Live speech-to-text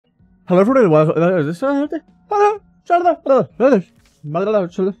Hello everybody,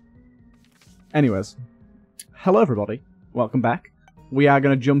 anyways, hello everybody, welcome back. We are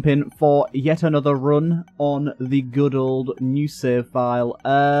going to jump in for yet another run on the good old new save file.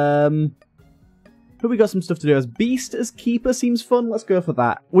 We got some stuff to do. As Beast as Keeper seems fun. Let's go for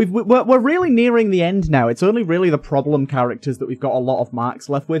that. We're really nearing the end now. It's only really the problem characters that we've got a lot of marks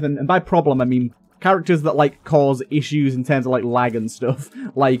left with, and by problem I mean characters that like cause issues in terms of like lag and stuff.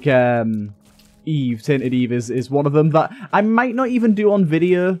 Like Eve, Tainted Eve is one of them that I might not even do on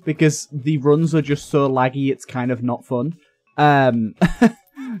video because the runs are just so laggy. It's kind of not fun.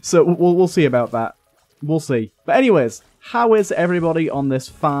 So we'll see about that. We'll see. But anyways, how is everybody on this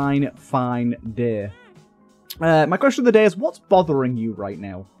fine day? My question of the day is, what's bothering you right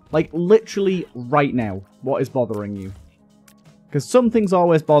now? Like, literally right now, what is bothering you? Because something's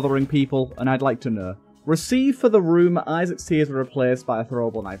always bothering people, and I'd like to know. Receive for the room, Isaac's tears were replaced by a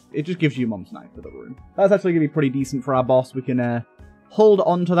throwable knife. It just gives you Mom's knife for the room. That's actually going to be pretty decent for our boss. We can hold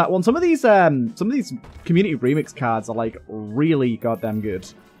on to that one. Some of these community remix cards are, like, really goddamn good.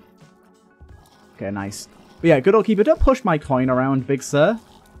 Okay, nice. But yeah, good old keeper. Don't push my coin around, big sir.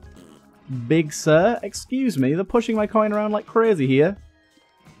 Big sir, excuse me. They're pushing my coin around like crazy here.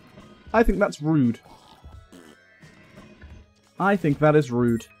 I think that's rude. I think that is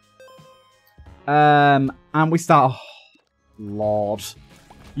rude. And we start... Oh, Lord.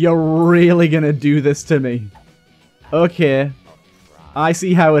 You're really gonna do this to me. Okay. I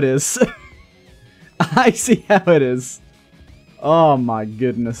see how it is. I see how it is. Oh my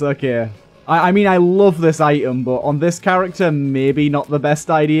goodness, okay. I mean, I love this item, but on this character, maybe not the best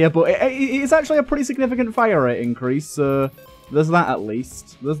idea. But it's actually a pretty significant fire rate increase, so there's that at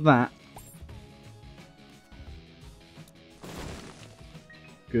least. There's that.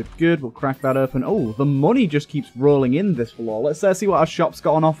 Good, good. We'll crack that open. Oh, the money just keeps rolling in this floor. Let's see what our shop's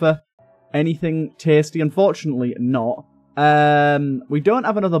got on offer. Anything tasty? Unfortunately, not. We don't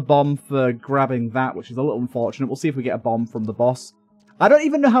have another bomb for grabbing that, which is a little unfortunate. We'll see if we get a bomb from the boss. I don't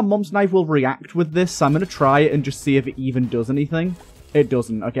even know how Mom's Knife will react with this, so I'm going to try it and just see if it even does anything. It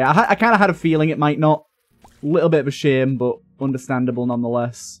doesn't. Okay, I kind of had a feeling it might not. A little bit of a shame, but understandable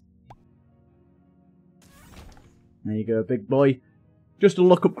nonetheless. There you go, big boy. Just a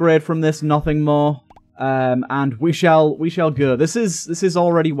luck upgrade from this, nothing more. And we shall go. This is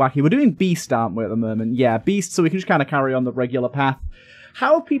already wacky. We're doing Beast, aren't we, at the moment? Yeah, Beast, so we can just kind of carry on the regular path.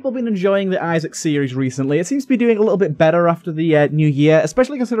 How have people been enjoying the Isaac series recently? It seems to be doing a little bit better after the new year,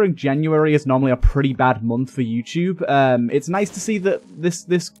 especially considering January is normally a pretty bad month for YouTube. It's nice to see that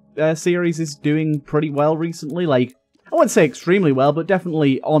this series is doing pretty well recently. Like, I wouldn't say extremely well, but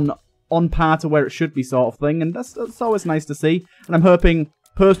definitely on par to where it should be, sort of thing. And that's always nice to see. And I'm hoping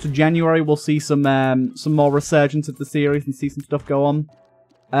post-January we'll see some more resurgence of the series and see some stuff go on.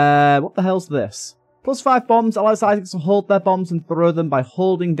 What the hell's this? +5 bombs allows Isaacs to hold their bombs and throw them by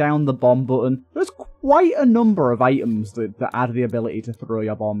holding down the bomb button. There's quite a number of items that add the ability to throw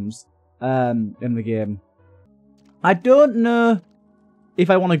your bombs in the game. I don't know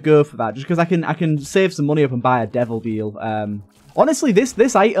if I want to go for that, just because I can save some money up and buy a devil deal. Honestly,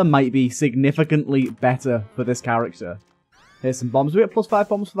 this item might be significantly better for this character. Here's some bombs. We get +5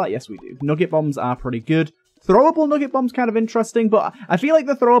 bombs for that? Yes, we do. Nugget bombs are pretty good. Throwable nugget bombs kind of interesting, but I feel like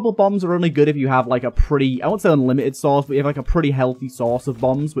the throwable bombs are only good if you have like a pretty, I won't say unlimited source, but you have like a pretty healthy source of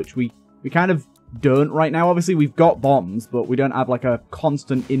bombs, which we kind of don't right now. Obviously, we've got bombs, but we don't have like a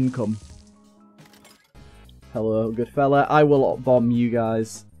constant income. Hello, good fella. I will bomb you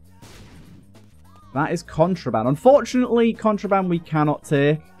guys. That is contraband. Unfortunately, contraband we cannot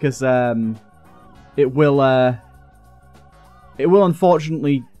take, because it will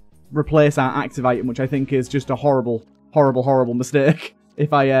unfortunately replace our active item, which I think is just a horrible mistake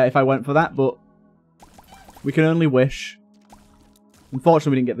if I went for that, but we can only wish.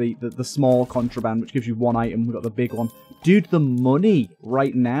 Unfortunately, we didn't get the small contraband, which gives you 1 item. We got the big one. Dude, the money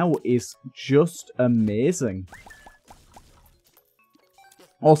right now is just amazing.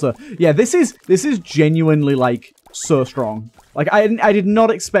 Also, yeah, this is genuinely, like, so strong. Like, I did not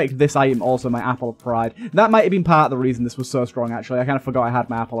expect this item, also my Apple of Pride. That might have been part of the reason this was so strong, actually. I kind of forgot I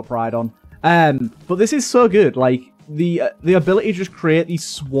had my Apple of Pride on. But this is so good. Like, the ability to just create these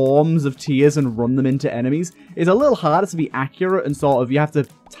swarms of tears and run them into enemies is a little harder to be accurate, and sort of, you have to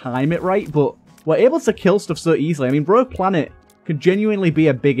time it right, but we're able to kill stuff so easily. I mean, Broke Planet could genuinely be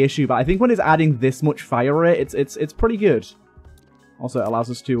a big issue, but I think when it's adding this much fire rate, it's pretty good. Also, it allows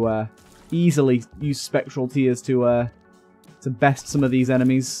us to easily use spectral tears to best some of these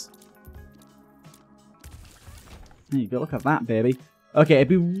enemies. There you go, look at that, baby. Okay, it'd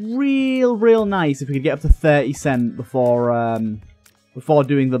be real nice if we could get up to 30 cent before before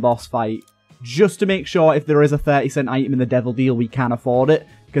doing the boss fight, just to make sure if there is a 30-cent item in the devil deal, we can afford it.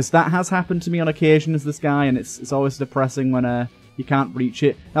 Because that has happened to me on occasion as this guy, and it's always depressing when you can't reach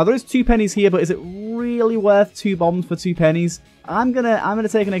it. Now, there is 2 pennies here, but is it really worth 2 bombs for 2 pennies? I'm gonna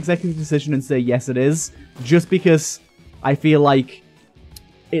take an executive decision and say yes, it is. Just because I feel like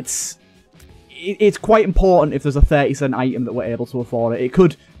it's quite important if there's a 30-cent item that we're able to afford it. It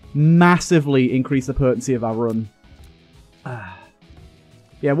could massively increase the potency of our run.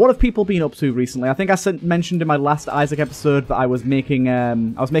 Yeah, what have people been up to recently? I think I mentioned in my last Isaac episode that I was making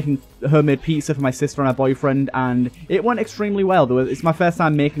homemade pizza for my sister and her boyfriend, and it went extremely well. It's my first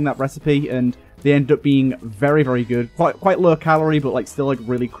time making that recipe, and they ended up being very, very good. Quite low calorie, but like still like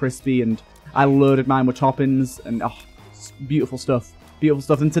really crispy. And I loaded mine with toppings, and beautiful stuff, beautiful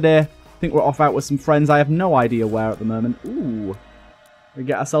stuff. And today, I think we're off out with some friends. I have no idea where at the moment. Ooh, we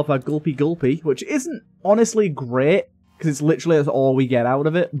get ourselves a gulpy gulpy, which isn't honestly great. Because it's literally that's all we get out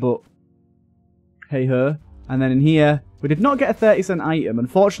of it, but hey ho. And then in here, we did not get a 30-cent item.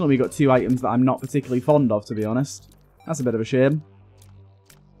 Unfortunately, we got 2 items that I'm not particularly fond of, to be honest. That's a bit of a shame.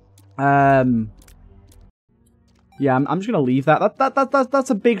 Yeah, I'm just going to leave that. That's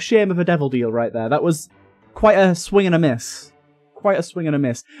a big shame of a devil deal right there. That was quite a swing and a miss. Quite a swing and a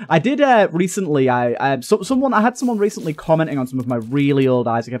miss. I did recently. I had someone recently commenting on some of my really old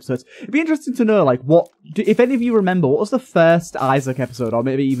Isaac episodes. It'd be interesting to know, like, if any of you remember, what was the first Isaac episode, or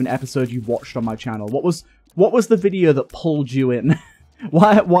maybe even episode you watched on my channel? What was the video that pulled you in?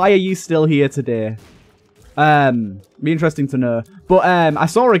 Why are you still here today? Be interesting to know. But I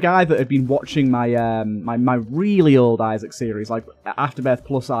saw a guy that had been watching my my really old Isaac series, like Afterbirth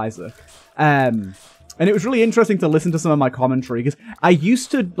plus Isaac. And it was really interesting to listen to some of my commentary, because I used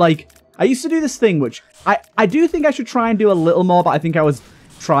to do this thing, which I do think I should try and do a little more, but I think I was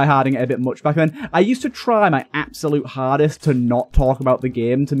try-harding it a bit much back then. I used to try my absolute hardest to not talk about the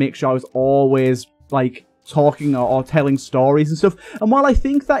game, to make sure I was always, like, talking or telling stories and stuff. And while I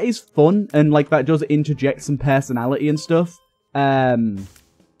think that is fun, and, like, that does interject some personality and stuff, okay,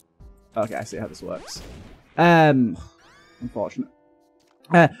 I see how this works. Unfortunate.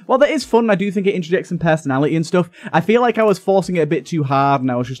 Well, that is fun. I do think it interjects some personality and stuff. I feel like I was forcing it a bit too hard, and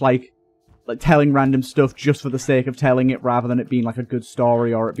I was just like telling random stuff just for the sake of telling it, rather than it being like a good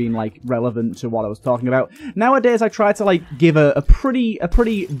story or it being like relevant to what I was talking about. Nowadays, I try to like give a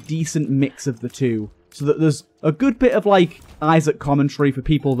pretty decent mix of the two, so that there's a good bit of like Isaac commentary for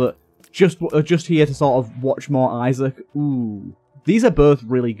people that are just here to sort of watch more Isaac. Ooh, these are both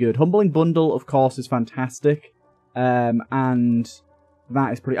really good. Humbling Bundle, of course, is fantastic, and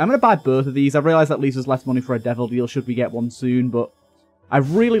that is pretty... I'm going to buy both of these. I realise that leaves us less money for a devil deal should we get one soon, but I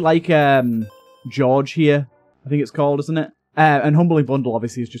really like George here, I think it's called, isn't it? And Humbling Bundle,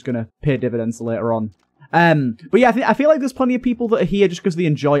 obviously, is just going to pay dividends later on. But yeah, I feel like there's plenty of people that are here just because they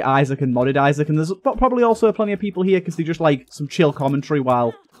enjoy Isaac and modded Isaac, and there's probably also plenty of people here because they just like some chill commentary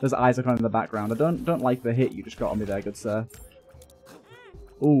while there's Isaac on in the background. I don't like the hit you just got on me there, good sir.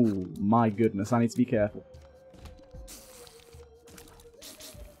 Oh my goodness, I need to be careful.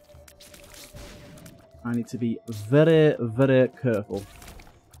 I need to be very, very careful.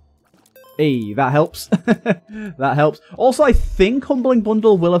 Hey, that helps. That helps. Also, I think Humbling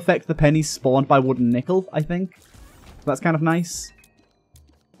Bundle will affect the pennies spawned by Wooden Nickel, I think. That's kind of nice.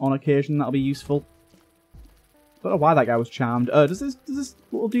 On occasion, that'll be useful. Don't know why that guy was charmed. Does this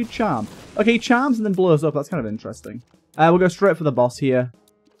little dude charm? Okay, he charms and then blows up. That's kind of interesting. We'll go straight for the boss here.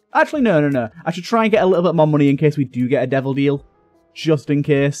 Actually, no. I should try and get a little bit more money in case we do get a devil deal. Just in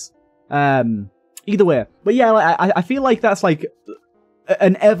case. Either way. But yeah, like, I feel like that's like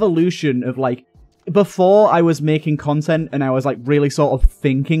an evolution of like, before I was making content and I was like really sort of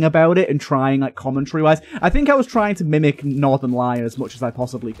thinking about it and trying like commentary wise. I think I was trying to mimic Northern Lion as much as I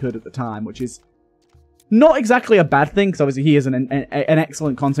possibly could at the time, which is not exactly a bad thing, because obviously he is an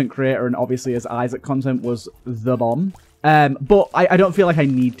excellent content creator, and obviously his Isaac content was the bomb. But I don't feel like I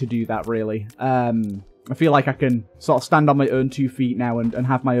need to do that really. I feel like I can sort of stand on my own 2 feet now and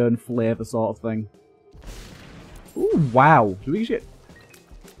have my own flavour sort of thing. Ooh, wow. Do we get...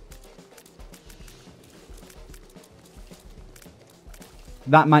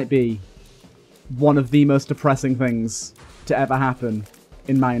 That might be one of the most depressing things to ever happen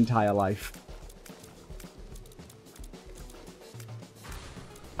in my entire life.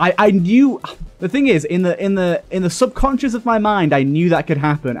 I knew... The thing is, in the subconscious of my mind, I knew that could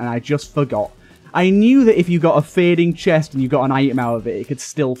happen, and I just forgot. I knew that if you got a fading chest and you got an item out of it, it could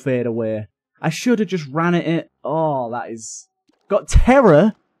still fade away. I should have just ran at it. Oh, that is... Got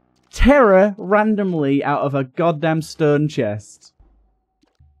terror. Terror randomly out of a goddamn stone chest.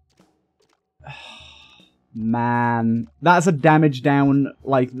 Man, that's a damage down,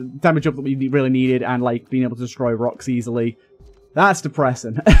 like, damage up that we really needed, and, like, being able to destroy rocks easily. That's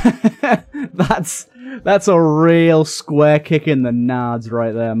depressing. That's a real square kick in the nards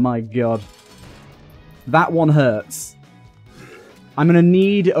right there, my god. That one hurts. I'm gonna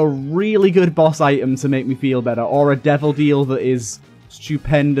need a really good boss item to make me feel better, or a devil deal that is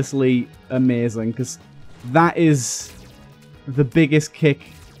stupendously amazing, because that is the biggest kick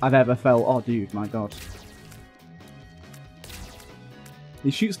I've ever felt. Oh, dude, my god. He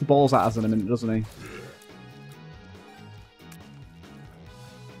shoots the balls at us in a minute, doesn't he?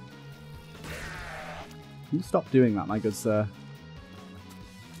 Can you stop doing that, my good sir?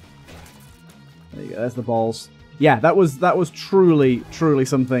 There you go, there's the balls. Yeah, that was truly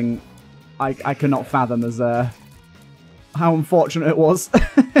something I cannot fathom as how unfortunate it was.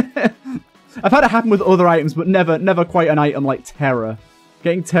 I've had it happen with other items, but never quite an item like Terror.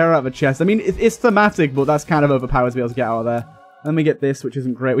 Getting Terror out of a chest. I mean, it's thematic, but that's kind of overpowered to be able to get out of there. Then we get this, which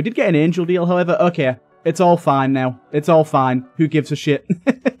isn't great. We did get an angel deal, however. Okay, it's all fine now. It's all fine. Who gives a shit?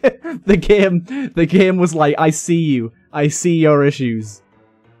 The game was like, I see you. I see your issues.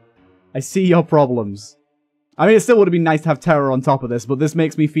 I see your problems. I mean, it still would have been nice to have Terror on top of this, but this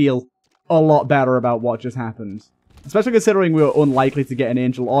makes me feel a lot better about what just happened. Especially considering we were unlikely to get an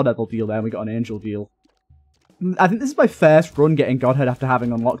angel or devil deal there, and we got an angel deal. I think this is my first run getting Godhead after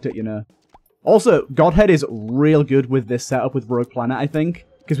having unlocked it, you know. Also, Godhead is real good with this setup with Rogue Planet, I think.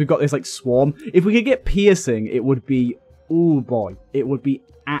 Because we've got this, like, swarm. If we could get Piercing, it would be... Ooh, boy. It would be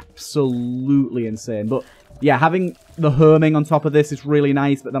absolutely insane. But, yeah, having the Herming on top of this is really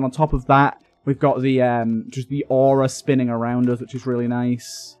nice. But then on top of that, we've got the, just the aura spinning around us, which is really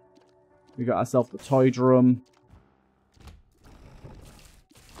nice. We got ourselves the Toy Drum.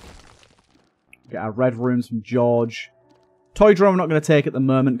 Get our red rooms from George. Toy Drum I'm not going to take at the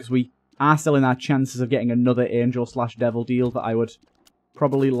moment because we are still in our chances of getting another angel / devil deal that I would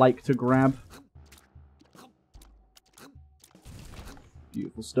probably like to grab.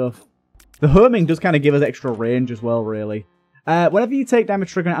 Beautiful stuff. The Herming does kind of give us extra range as well, really. Whenever you take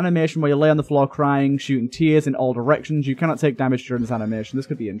damage, trigger an animation where you lay on the floor crying, shooting tears in all directions. You cannot take damage during this animation. This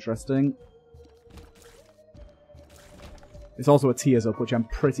could be interesting. It's also a tears up, which I'm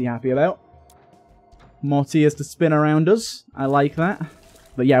pretty happy about. More tears to spin around us. I like that.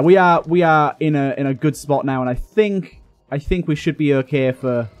 But yeah, we are in a good spot now, and I think we should be okay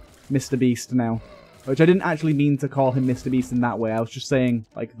for Mr. Beast now. Which I didn't actually mean to call him Mr. Beast in that way. I was just saying,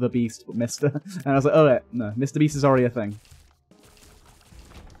 like, the Beast, but Mr. And I was like, oh, wait, no, Mr. Beast is already a thing.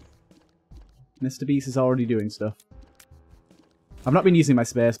 Mr. Beast is already doing stuff. I've not been using my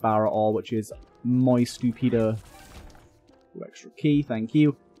spacebar at all, which is muy stupido. Extra key, thank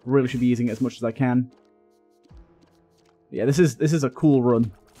you. Really should be using it as much as I can. Yeah, this is a cool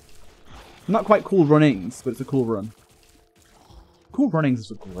run. Not quite Cool Runnings, but it's a cool run. Cool Runnings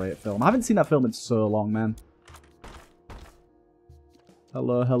is a great film. I haven't seen that film in so long, man.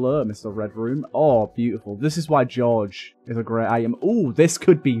 Hello, hello, Mr. Red Room. Oh, beautiful. This is why George is a great item. Ooh, this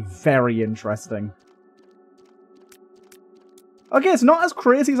could be very interesting. Okay, it's not as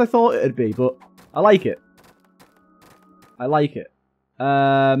crazy as I thought it'd be, but I like it. I like it.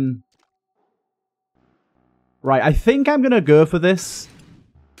 Right, I think I'm going to go for this.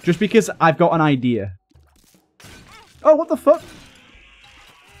 Just because I've got an idea. Oh, what the fuck?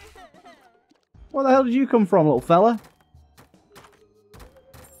 Where the hell did you come from, little fella?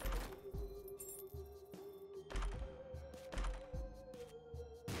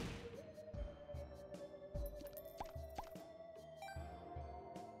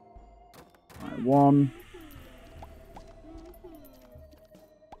 Right, 1.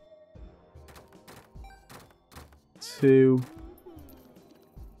 2.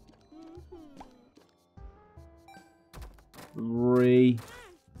 3.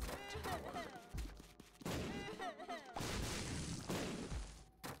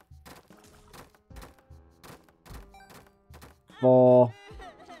 4.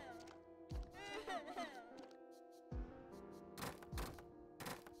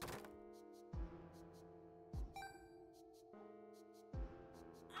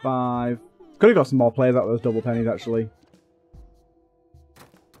 5. Could have got some more players out of those double pennies, actually.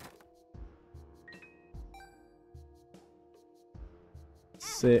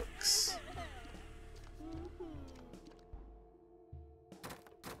 6.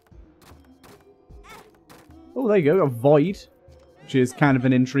 Oh, there you go. A Void, which is kind of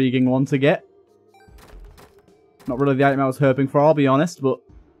an intriguing one to get. Not really the item I was hoping for, I'll be honest, but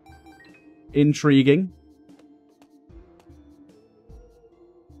intriguing.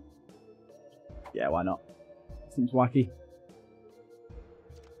 Yeah, why not? Seems wacky.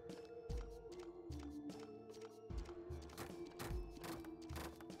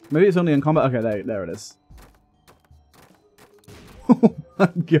 Maybe it's only in combat. Okay, there it is. Oh my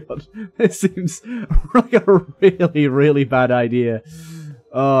god. This seems like a really, really bad idea.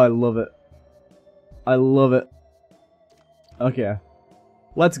 Oh, I love it. I love it. Okay.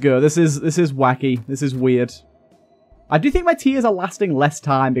 Let's go. This is wacky. This is weird. I do think my tiers are lasting less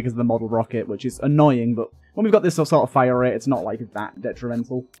time because of the model rocket, which is annoying, but when we've got this sort of fire rate, it's not like that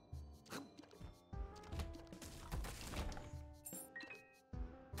detrimental.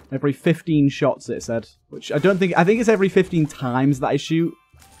 Every 15 shots, it said. Which I don't think... I think it's every 15 times that I shoot.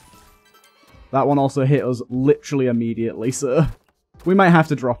 That one also hit us literally immediately, so... We might have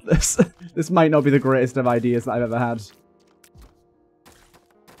to drop this. This might not be the greatest of ideas that I've ever had.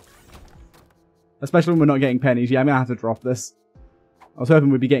 Especially when we're not getting pennies. Yeah, I'm going to have to drop this. I was hoping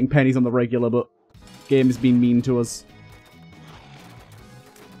we'd be getting pennies on the regular, but... Game has been mean to us.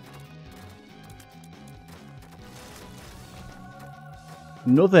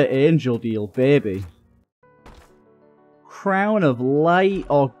 Another angel deal, baby. Crown of Light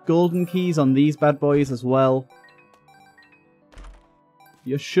or golden keys on these bad boys as well.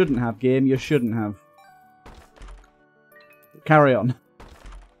 You shouldn't have, game. You shouldn't have. Carry on.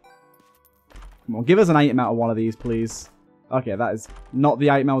 Come on, give us an item out of one of these, please. Okay, that is not the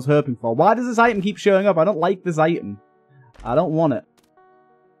item I was hoping for. Why does this item keep showing up? I don't like this item. I don't want it.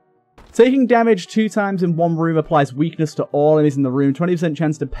 Taking damage 2 times in one room applies weakness to all enemies in the room. 20%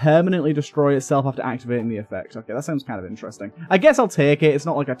 chance to permanently destroy itself after activating the effect. Okay, that sounds kind of interesting. I guess I'll take it. It's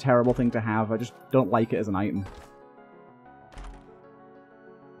not like a terrible thing to have. I just don't like it as an item.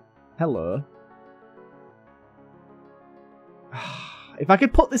 Hello. If I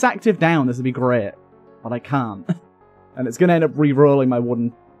could put this active down, this would be great. But I can't. And it's going to end up re-rolling my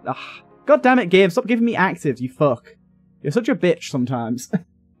wooden... God damn it, game. Stop giving me actives, you fuck. You're such a bitch sometimes.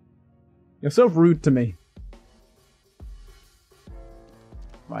 You're so rude to me.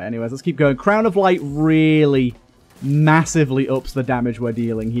 Right, anyways, let's keep going. Crown of Light really massively ups the damage we're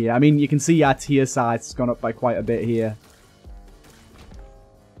dealing here. I mean, you can see our tier size has gone up by quite a bit here.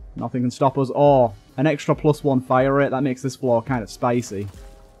 Nothing can stop us. Oh, an extra +1 fire rate. That makes this floor kind of spicy.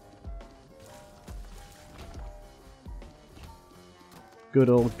 Good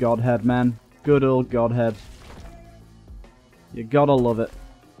old Godhead, man. Good old Godhead. You gotta love it.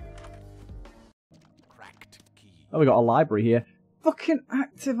 Oh, we got a library here. Fucking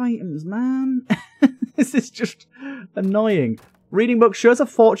active items, man. This is just annoying. Reading book shows a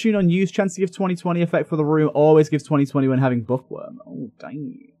fortune on use. Chance to give 20/20 effect for the room. Always gives 20/20 when having bookworm. Oh,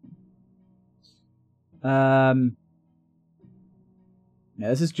 dang. Yeah,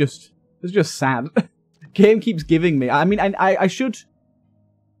 this is just sad. Game keeps giving me. I mean, I should.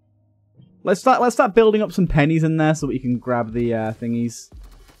 Let's start building up some pennies in there so we can grab the thingies.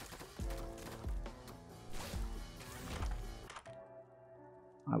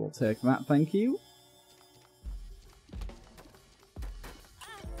 I will take that, thank you.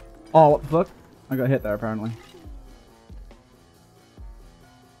 Oh, what the fuck? I got hit there, apparently.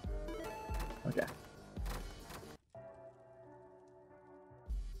 Okay.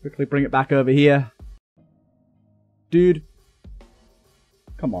 Quickly bring it back over here. Dude.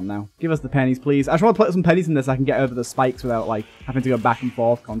 Come on now. Give us the pennies, please. I just want to put some pennies in this so I can get over the spikes without, like, having to go back and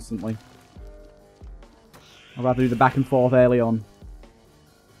forth constantly. I'd rather do the back and forth early on.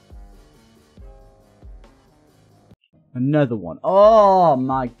 Another one. Oh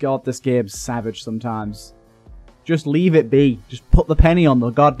my god, this game's savage sometimes. Just leave it be. Just put the penny on the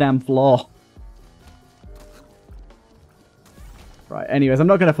goddamn floor. Right, anyways, I'm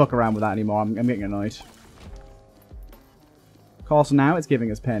not going to fuck around with that anymore. I'm getting annoyed. Of course, now it's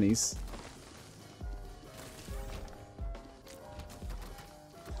giving us pennies.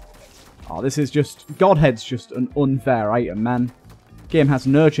 Oh, this is just... Godhead's just an unfair item, man. Game has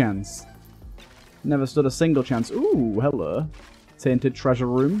no chance. Never stood a single chance. Ooh, hello. Tainted treasure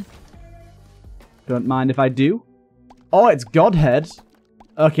room. Don't mind if I do. Oh, it's Godhead.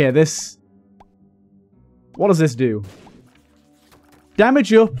 Okay, this... What does this do?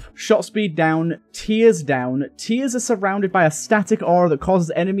 Damage up, shot speed down, tears down. Tears are surrounded by a static aura that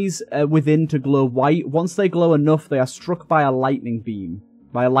causes enemies within to glow white. Once they glow enough, they are struck by a lightning beam.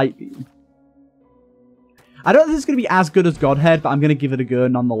 By a light beam. I don't think this is going to be as good as Godhead, but I'm going to give it a go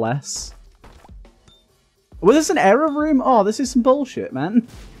nonetheless. Was this an error room? Oh, this is some bullshit, man.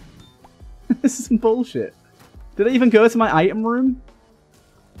 This is some bullshit. Did I even go to my item room?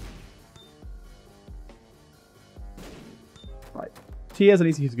 Right. Tears, I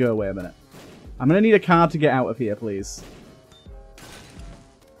need you to go away a minute. I'm going to need a card to get out of here, please.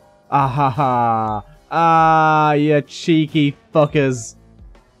 Ah ha ha. Ah, you cheeky fuckers.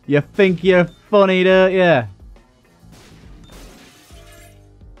 You think you're funny, don't you?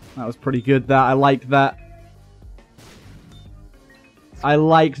 That was pretty good, that. I liked that. I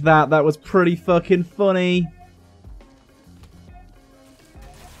liked that. That was pretty fucking funny.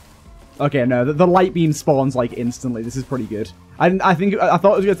 Okay, no, the light beam spawns, like, instantly. This is pretty good. I thought it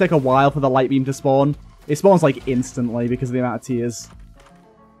was going to take a while for the light beam to spawn. It spawns, like, instantly because of the amount of tears.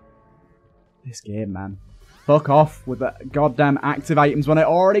 This game, man. Fuck off with the goddamn active items when I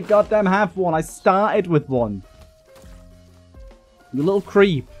already goddamn have one. I started with one. You little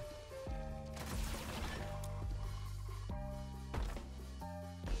creep.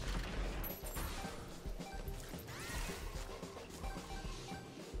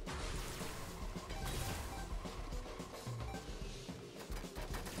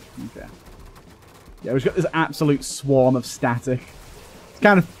 Okay. Yeah, we've got this absolute swarm of static. It's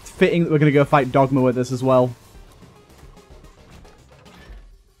kind of fitting that we're going to go fight Dogma with this as well.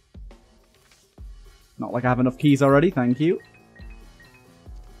 Not like I have enough keys already, thank you.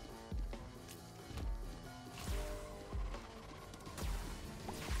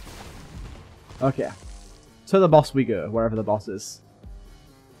 Okay. To the boss we go, wherever the boss is.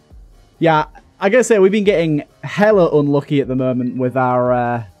 Yeah, I gotta say, we've been getting hella unlucky at the moment with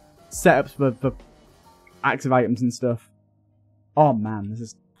our setups for active items and stuff. Oh man, this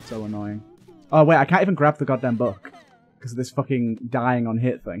is so annoying. Oh wait, I can't even grab the goddamn book because of this fucking dying on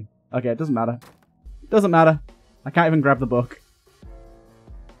hit thing. Okay, it doesn't matter. Doesn't matter. I can't even grab the book.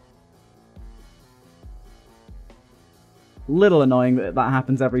 Little annoying that that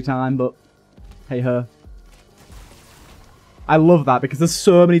happens every time, but hey ho. I love that because there's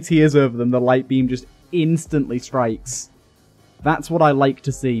so many tears over them, the light beam just instantly strikes. That's what I like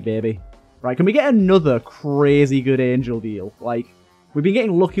to see, baby. Right, can we get another crazy good angel deal? Like, we've been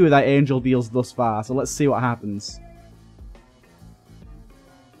getting lucky with our angel deals thus far, so let's see what happens.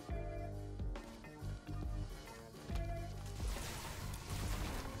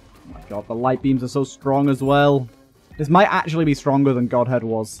 Oh my god, the light beams are so strong as well. This might actually be stronger than Godhead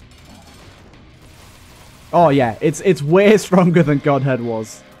was. Oh yeah, it's way stronger than Godhead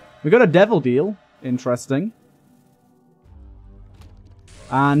was. We got a devil deal. Interesting.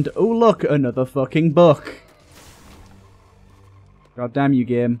 And, oh look, another fucking book. God damn you,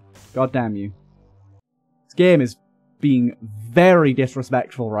 game. God damn you. This game is being very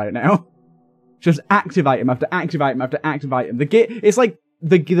disrespectful right now. Just active item after active item after active item. The game, it's like,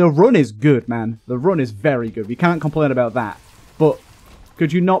 the run is good, man. The run is very good. We can't complain about that. But,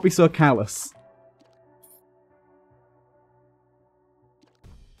 could you not be so callous?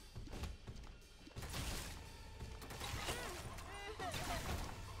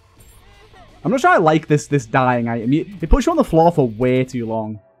 I'm not sure I like this dying item. It puts you on the floor for way too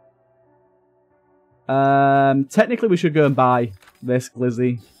long. Technically we should go and buy this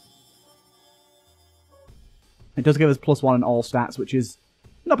Glizzy. It does give us +1 in all stats, which is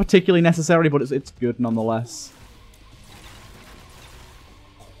not particularly necessary, but it's good nonetheless.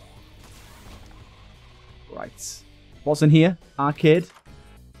 Right. What's in here? Arcade.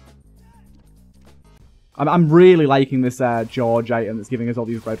 I'm really liking this George item that's giving us all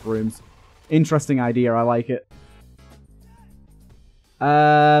these red rooms. Interesting idea, I like it.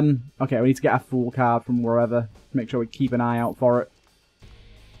 Okay, we need to get a Fool card from wherever. Make sure we keep an eye out for it.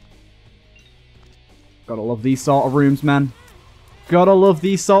 Gotta love these sort of rooms, man. Gotta love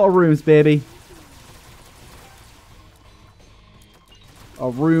these sort of rooms, baby. A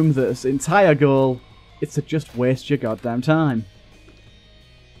room that's entire goal is to just waste your goddamn time.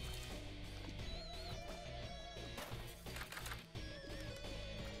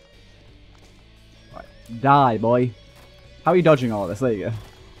 Die, boy. How are you dodging all of this? There you go.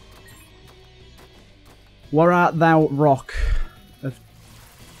 Where art thou, rock of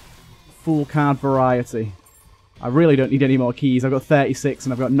Fool card variety? I really don't need any more keys. I've got 36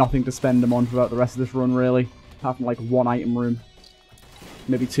 and I've got nothing to spend them on throughout the rest of this run, really. Apart from like 1 item room.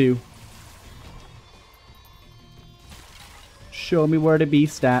 Maybe 2. Show me where the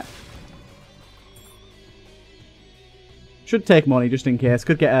beast at. Should take money just in case.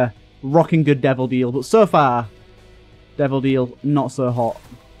 Could get a rocking good devil deal, but so far, devil deal not so hot.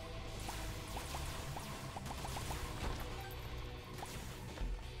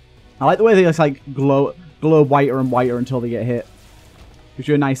 I like the way they just like glow whiter and whiter until they get hit. Gives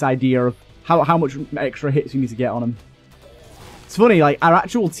you a nice idea of how much extra hits you need to get on them. It's funny, like our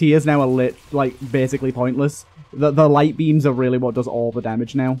actual tiers now are lit like basically pointless. The light beams are really what does all the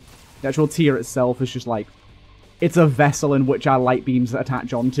damage now. The actual tier itself is just like it's a vessel in which our light beams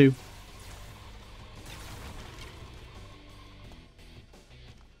attach onto.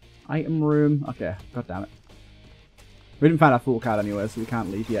 Item room. Okay, god damn it. We didn't find our Fool card anyway, so we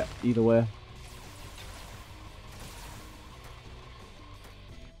can't leave yet. Either way.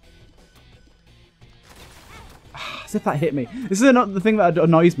 As if that hit me. This is the thing that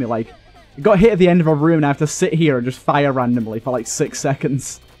annoys me, like, I got hit at the end of a room and I have to sit here and just fire randomly for like 6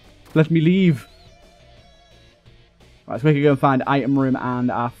 seconds. Let me leave. Right, so we can go and find item room and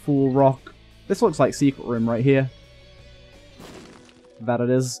our full rock. This looks like secret room right here. That it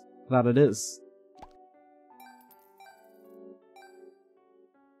is. That it is.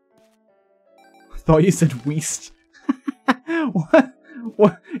 I thought you said Weast.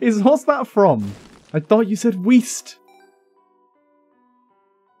 What's that from? I thought you said Weast.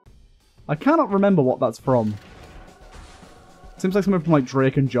 I cannot remember what that's from. Seems like something from like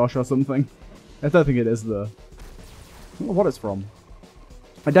Drake and Josh or something. I don't think it is though. I don't know what it's from.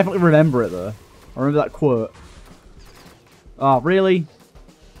 I definitely remember it though. I remember that quote. Oh, really?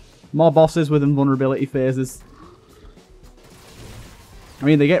 More bosses with invulnerability phases. I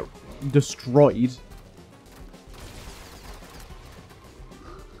mean, they get destroyed.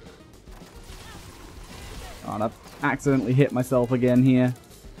 Oh, and I've accidentally hit myself again here.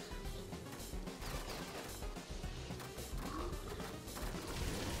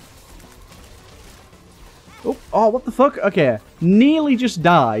 Oh, what the fuck? Okay. Nearly just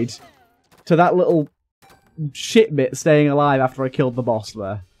died to that little shit bit staying alive after I killed the boss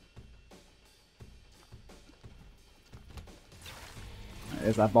there.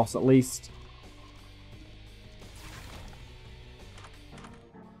 There's that boss at least.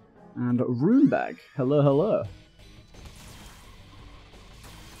 And rune bag. Hello, hello.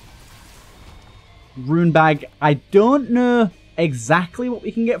 Rune bag. I don't know exactly what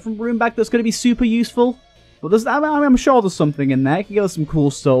we can get from rune bag that's going to be super useful. But there's, I'm sure there's something in there. It can give us some cool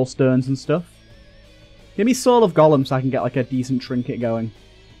soul stones and stuff. Give me Soul of Golem so I can get like a decent trinket going.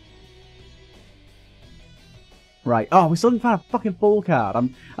 Right. Oh, we still didn't find a fucking full card.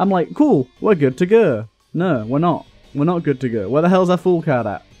 I'm like, cool, we're good to go. No, we're not. We're not good to go. Where the hell's our full card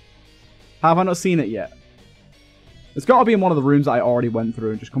at? How have I not seen it yet? It's got to be in one of the rooms that I already went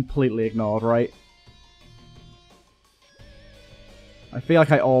through and just completely ignored, right? I feel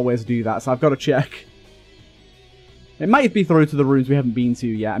like I always do that, so I've got to check. It might be through to the rooms we haven't been to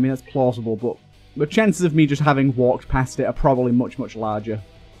yet. I mean, that's plausible, but the chances of me just having walked past it are probably much, much larger.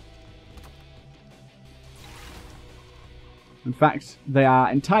 In fact, they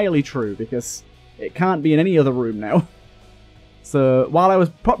are entirely true, because it can't be in any other room now. So, while I was...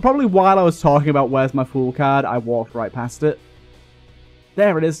 probably while I was talking about where's my full card, I walked right past it.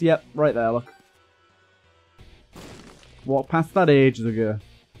 There it is, yep, right there, look. Walked past that ages ago.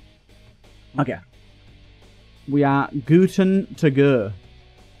 Okay. We are guten to go.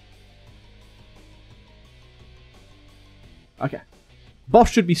 Okay. Boss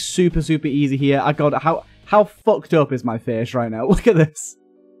should be super, super easy here. I got how fucked up is my face right now? Look at this.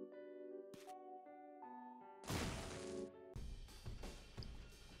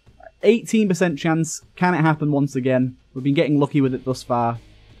 Right, 18% chance. Can it happen once again? We've been getting lucky with it thus far.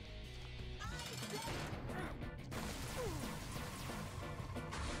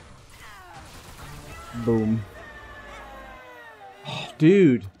 Boom. Oh,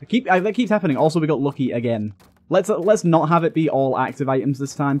 dude, that keeps happening. Also, we got lucky again. Let's not have it be all active items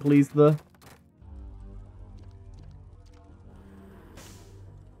this time, please, though.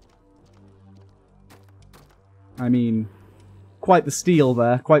 I mean, quite the steal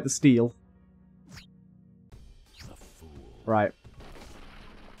there. Quite the steal. Right.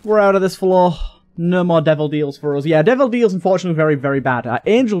 We're out of this floor. No more devil deals for us. Yeah, devil deals, unfortunately, very, very bad.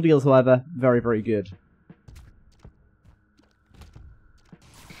 Angel deals, however, very, very good.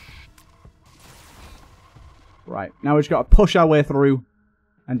 Right, now we've just got to push our way through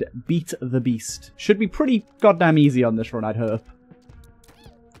and beat the beast. Should be pretty goddamn easy on this run, I'd hope.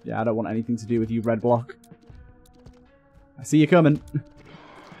 Yeah, I don't want anything to do with you, red block. I see you coming.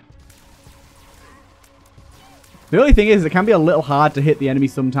 The only thing is, it can be a little hard to hit the enemy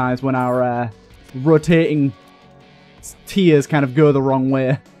sometimes when our rotating tiers kind of go the wrong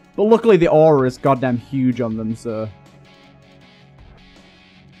way. But luckily the aura is goddamn huge on them, so...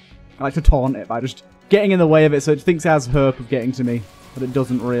 I like to taunt it by just getting in the way of it so it thinks it has hope of getting to me, but it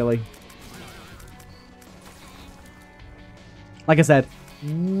doesn't really. Like I said,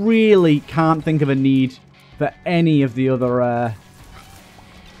 really can't think of a need for any of the other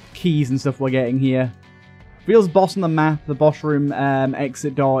keys and stuff we're getting here. Feels boss on the map. The boss room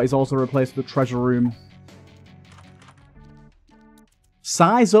exit door is also replaced with the treasure room.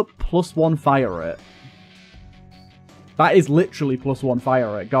 Size up +1 fire rate. That is literally +1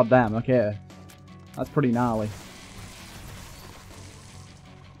 fire rate. Goddamn, okay. That's pretty gnarly.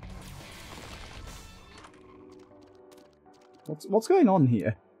 What's going on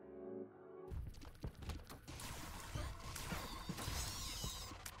here?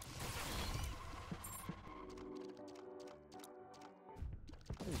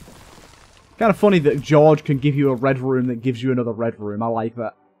 Kind of funny that George can give you a red room that gives you another red room. I like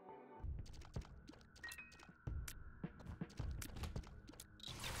that.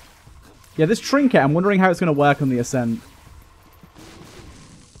 Yeah, this trinket, I'm wondering how it's going to work on the ascent.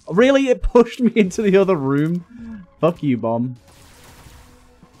 Really? It pushed me into the other room? Fuck you, bomb.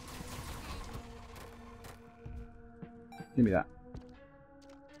 Give me that.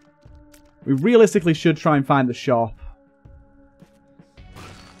 We realistically should try and find the shop.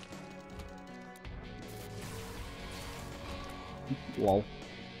 Lol.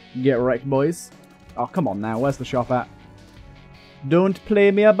 Get wrecked, boys. Oh, come on now. Where's the shop at? Don't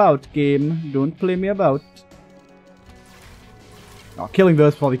play me about, game. Don't play me about. Oh, killing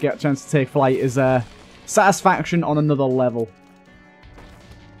those before they get a chance to take flight is satisfaction on another level.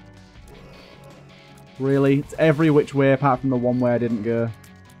 Really? It's every which way apart from the one way I didn't go.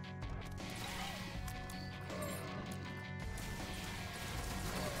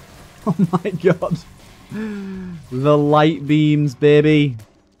 Oh my god. The light beams, baby.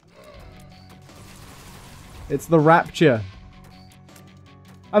 It's the Rapture.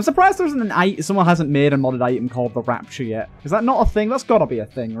 I'm surprised there isn't an item. Someone hasn't made a modded item called the Rapture yet. Is that not a thing? That's gotta be a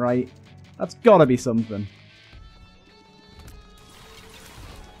thing, right? That's gotta be something.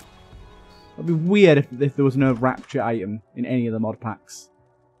 It'd be weird if there was no Rapture item in any of the mod packs.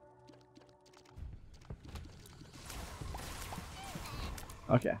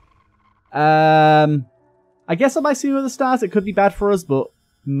 Okay. I guess I might see where the stars. It could be bad for us, but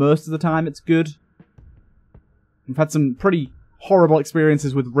most of the time it's good. We've had some pretty horrible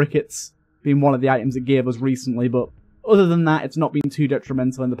experiences with rickets being one of the items it gave us recently, but other than that, it's not been too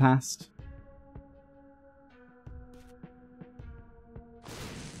detrimental in the past.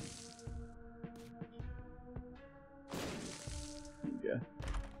 There you go.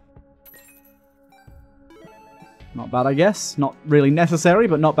 Not bad, I guess. Not really necessary,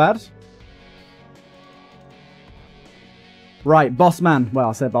 but not bad. Right, boss man. Well,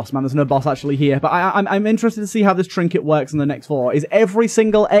 I said boss man. There's no boss actually here. But I'm interested to see how this trinket works on the next floor. Is every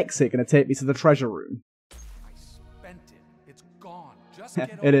single exit going to take me to the treasure room? I spent it. It's gone. Just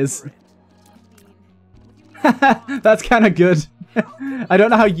get It over is. it. That's kind of good. I don't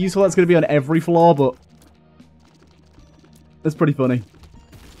know how useful that's going to be on every floor, but that's pretty funny.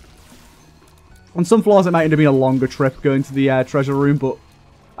 On some floors, it might end up being a longer trip going to the treasure room, but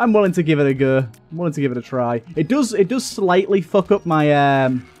I'm willing to give it a go. I'm willing to give it a try. It does slightly fuck up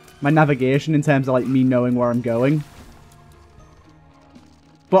my my navigation in terms of like me knowing where I'm going.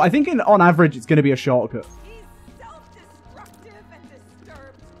 But I think on average it's going to be a shortcut.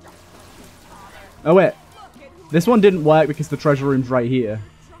 Oh wait, this one didn't work because the treasure room's right here.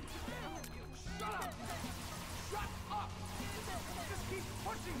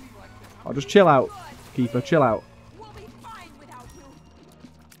 I'll just chill out, Keeper. Chill out.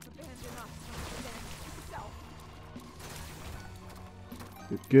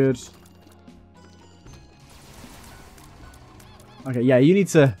 Good. Okay, yeah, you need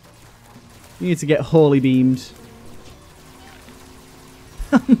to get holy beamed.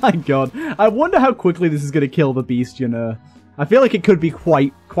 Oh my god. I wonder how quickly this is going to kill the beast, you know. I feel like it could be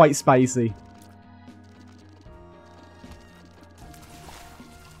quite spicy.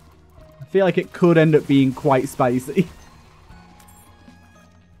 I feel like it could end up being quite spicy.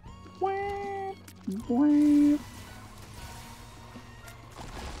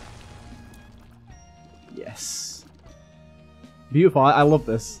 Yes. Beautiful. I love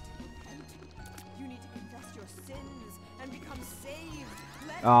this. You need to confess your sins and become saved.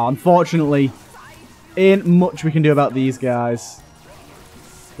 Oh, unfortunately, ain't much we can do about these guys.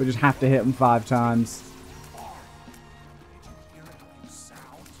 We just have to hit them 5 times.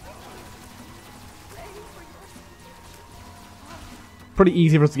 Pretty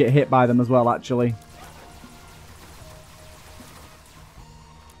easy for us to get hit by them as well, actually.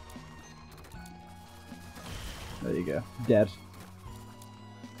 There you go. Dead.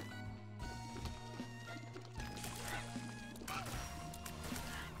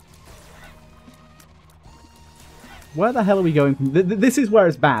 Where the hell are we going from? This is where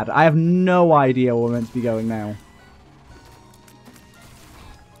it's bad. I have no idea where we're meant to be going now.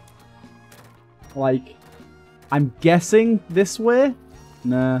 Like, I'm guessing this way?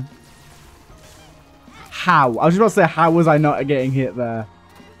 Nah. How? I was just about to say, how was I not getting hit there?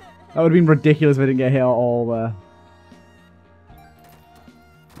 That would have been ridiculous if I didn't get hit at all there.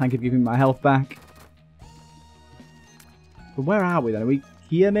 Thank you for giving me my health back. But where are we then? Are we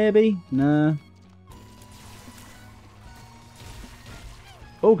here maybe? Nah.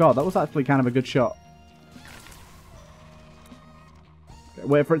 Oh god, that was actually kind of a good shot. Okay,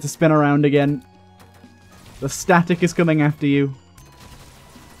 wait for it to spin around again. The static is coming after you.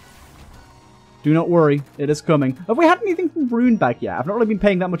 Do not worry, it is coming. Have we had anything from Rune back yet? I've not really been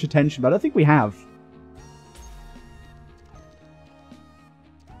paying that much attention, but I don't think we have.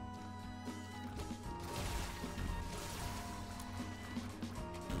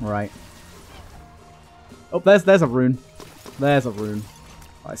 Right. Oh, there's a rune. There's a rune.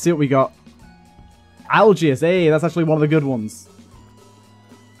 Alright, see what we got. Algius, hey, that's actually one of the good ones.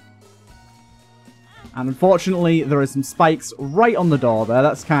 And unfortunately, there is some spikes right on the door there.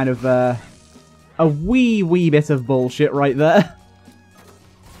 That's kind of a wee bit of bullshit right there.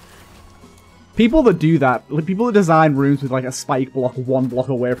 People that do that, people that design rooms with like a spike block 1 block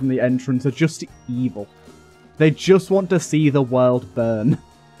away from the entrance are just evil. They just want to see the world burn.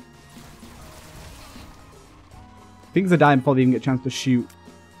 Things are dying before they even get a chance to shoot.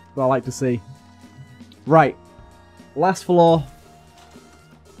 But I like to see. Right. Last floor.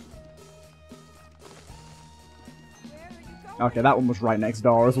 Okay, that one was right next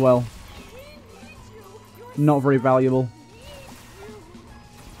door as well. Not very valuable.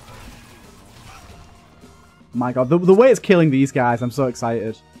 My god, the way it's killing these guys, I'm so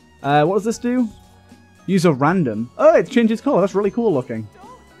excited. What does this do? Use a random. Oh, it changes colour. That's really cool looking.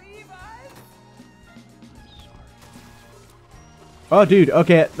 Oh, dude.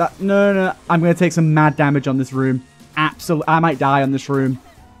 Okay, no. I'm gonna take some mad damage on this room. Absolutely, I might die on this room.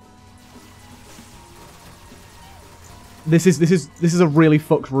 This is a really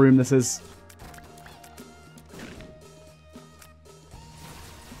fucked room. This is.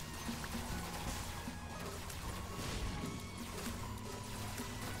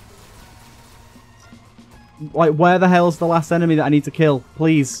 Like, where the hell's the last enemy that I need to kill?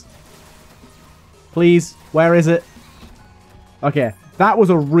 Please. Please, where is it? Okay, that was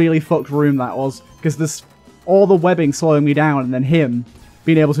a really fucked room, that was. Because there's all the webbing slowing me down, and then him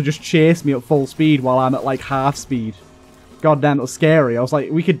being able to just chase me at full speed while I'm at, like, half speed. God damn, it was scary. I was like,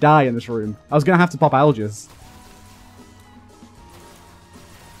 we could die in this room. I was going to have to pop Algius.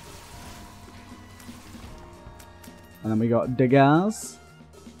 And then we got Degas.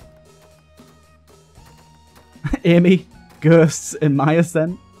 Amy. Ghosts in my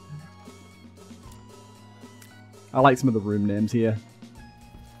ascent. I like some of the room names here.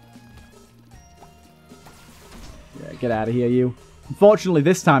 Yeah, get out of here, you. Unfortunately,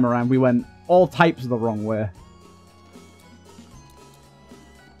 this time around, we went all types of the wrong way.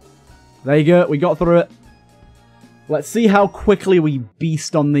 There you go. We got through it. Let's see how quickly we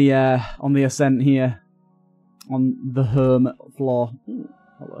beast on the ascent here. On the home floor. Ooh,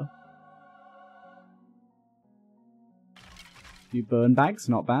 hello. Few burn bags,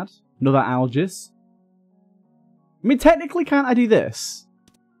 not bad. Another Algius. I mean, technically, can't I do this?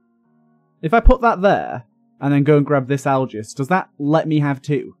 If I put that there, and then go and grab this Algius, does that let me have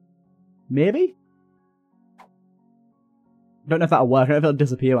 2? Maybe? Don't know if that'll work. I don't know if it'll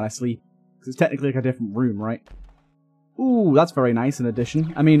disappear when I sleep. Because it's technically like a different room, right? Ooh, that's very nice in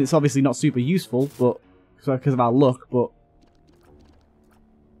addition. I mean, it's obviously not super useful, but because of our luck, but...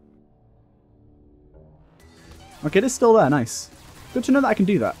 Okay, it is still there. Nice. Good to know that I can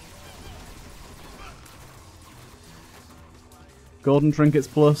do that. Golden Trinkets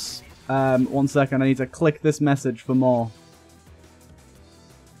plus. 1 second, I need to click this message for more.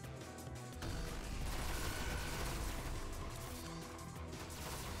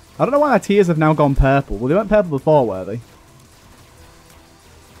 I don't know why our tears have now gone purple. Well, they went purple before, were they?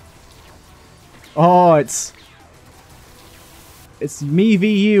 Oh, it's me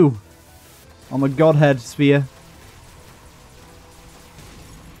v you on the Godhead sphere.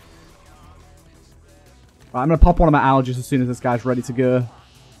 Right, I'm going to pop one of my Algius as soon as this guy's ready to go.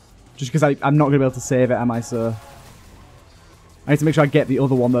 Just because I'm not going to be able to save it, am I, sir? I need to make sure I get the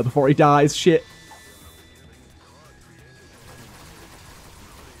other one, though, before he dies. Shit.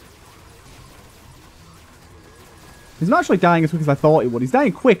 He's not actually dying as quick as I thought he would. He's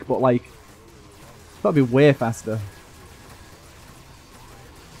dying quick, but, like... That'd be way faster.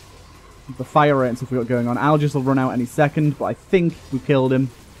 The fire rate and stuff we got going on. Algius will run out any second, but I think we killed him.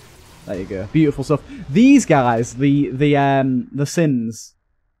 There you go. Beautiful stuff. These guys, the sins,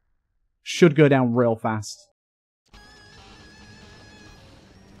 should go down real fast.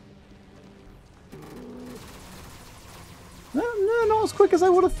 No, not as quick as I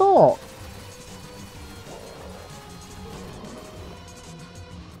would have thought.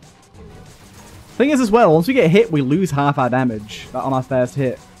 Thing is as well, once we get hit, we lose half our damage on our first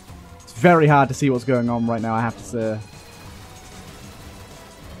hit. It's very hard to see what's going on right now, I have to say.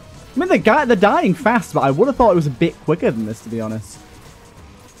 I mean, they're dying fast, but I would have thought it was a bit quicker than this, to be honest.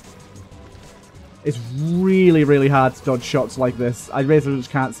 It's really, really hard to dodge shots like this. I basically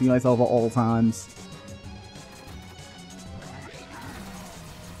just can't see myself at all times.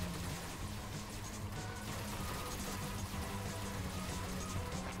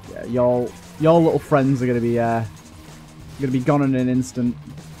 Your little friends are gonna be gone in an instant.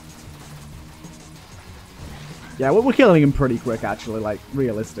 Yeah, we're killing him pretty quick, actually, like,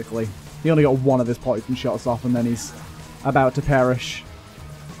 realistically. He only got one of his poison shots off, and then he's about to perish.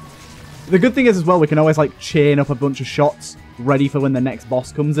 The good thing is, as well, we can always, like, chain up a bunch of shots ready for when the next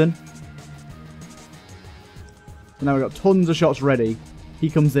boss comes in. So now we've got tons of shots ready. He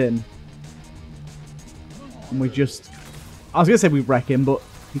comes in. And we just... I was going to say we wreck him, but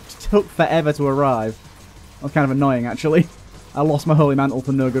he took forever to arrive. That was kind of annoying, actually. I lost my Holy Mantle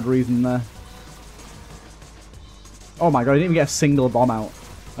for no good reason there. Oh my god, I didn't even get a single bomb out.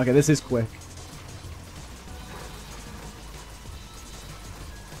 Okay, this is quick.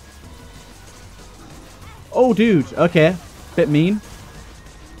 Oh, dude. Okay. Bit mean.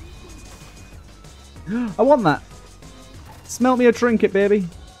 I want that. Smelt me a trinket, baby.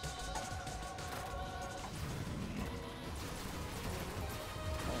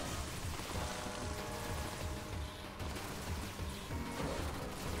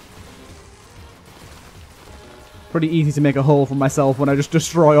 Pretty easy to make a hole for myself when I just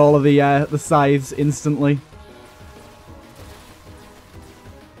destroy all of the scythes instantly.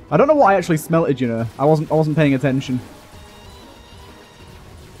 I don't know what I actually smelted, you know. I wasn't paying attention.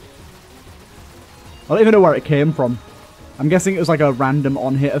 I don't even know where it came from. I'm guessing it was like a random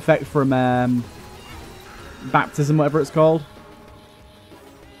on-hit effect from Baptism, whatever it's called.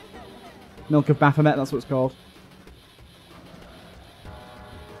 Milk of Baphomet, that's what it's called.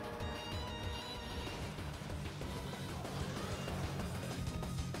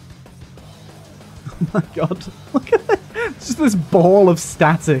 Oh my god. Look at it. It's just this ball of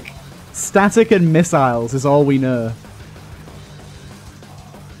static. Static and missiles is all we know.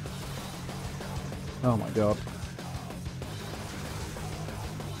 Oh my god.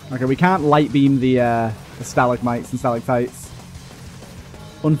 Okay, we can't light beam the stalagmites and stalactites.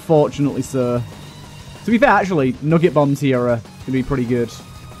 Unfortunately so. To be fair, actually, nugget bombs here are going to be pretty good.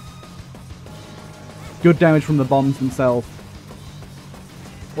 Good damage from the bombs themselves.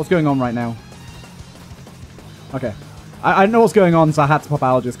 What's going on right now? Okay. I know what's going on, so I had to pop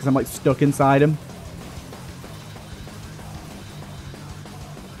Algis because I'm like stuck inside him.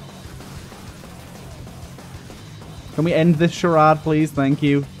 Can we end this charade, please? Thank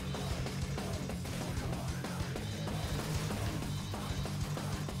you.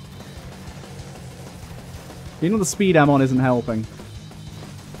 You know the speed I'm on isn't helping.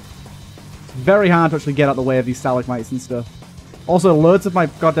 It's very hard to actually get out the way of these stalagmites and stuff. Also, loads of my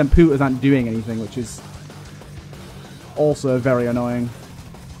goddamn pooters aren't doing anything, which is also very annoying.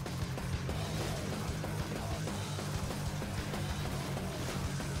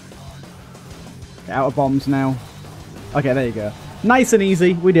 Okay, out of bombs now. Okay, there you go. Nice and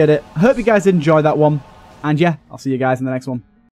easy. We did it. Hope you guys enjoyed that one. And yeah, I'll see you guys in the next one.